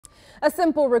A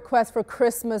simple request for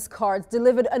Christmas cards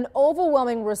delivered an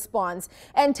overwhelming response.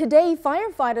 And today,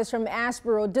 firefighters from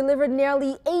Asheboro delivered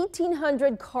nearly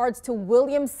 1,800 cards to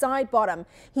William Sidebottom.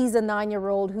 He's a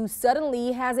 9-year-old who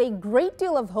suddenly has a great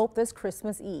deal of hope this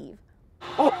Christmas Eve.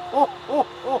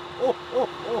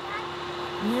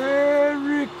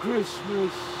 Merry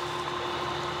Christmas.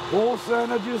 Old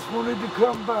Santa just wanted to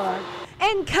come back.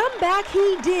 And come back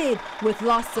he did, with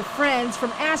lots of friends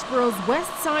from Asheboro's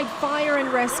West Side Fire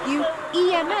and Rescue,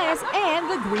 EMS, and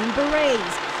the Green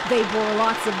Berets. They bore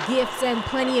lots of gifts and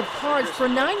plenty of cards for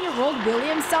 9-year-old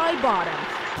William Sidebottom.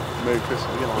 Merry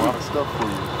Christmas. We got a lot of stuff for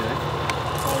you, okay?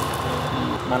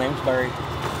 My name's Barry.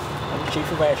 I'm the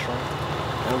Chief of Ashland.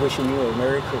 I'm wishing you a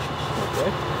Merry Christmas,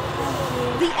 okay?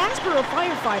 The Asheboro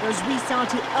firefighters reached out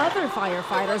to other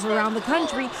firefighters around the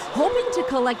country, hoping to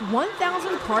collect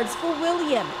 1,000 cards for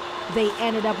William. They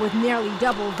ended up with nearly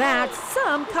double that,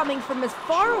 some coming from as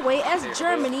far away as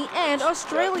Germany and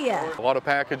Australia. A lot of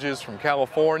packages from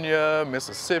California,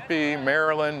 Mississippi,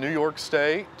 Maryland, New York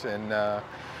State, and I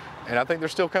think they're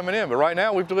still coming in. But right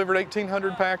now we've delivered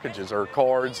 1,800 packages, or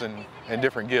cards and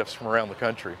different gifts from around the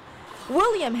country.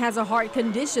 William has a heart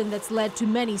condition that's led to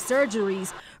many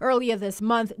surgeries. Earlier this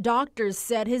month, doctors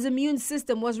said his immune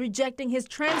system was rejecting his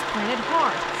transplanted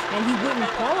heart, and he wouldn't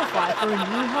qualify for a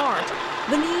new heart.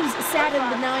 The news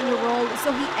saddened the 9-year-old,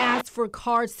 so he asked for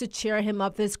cards to cheer him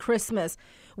up this Christmas.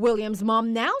 William's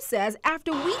mom now says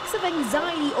after weeks of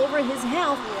anxiety over his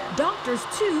health, doctors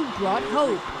too brought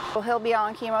hope. Well, he'll be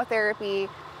on chemotherapy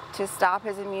to stop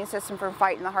his immune system from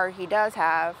fighting the heart he does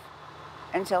have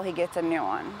until he gets a new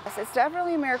one. It's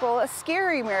definitely a miracle, a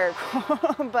scary miracle,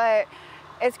 but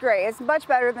it's great. It's much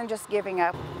better than just giving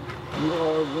up. You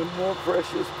are one more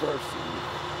precious person.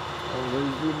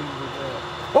 Always remember that.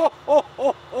 Ho, ho,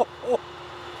 ho, ho, ho.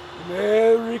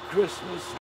 Merry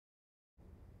Christmas.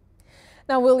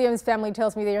 Now, William's family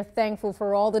tells me they are thankful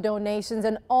for all the donations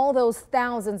and all those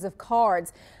thousands of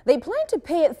cards. They plan to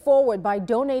pay it forward by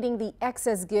donating the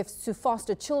excess gifts to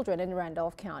foster children in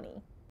Randolph County.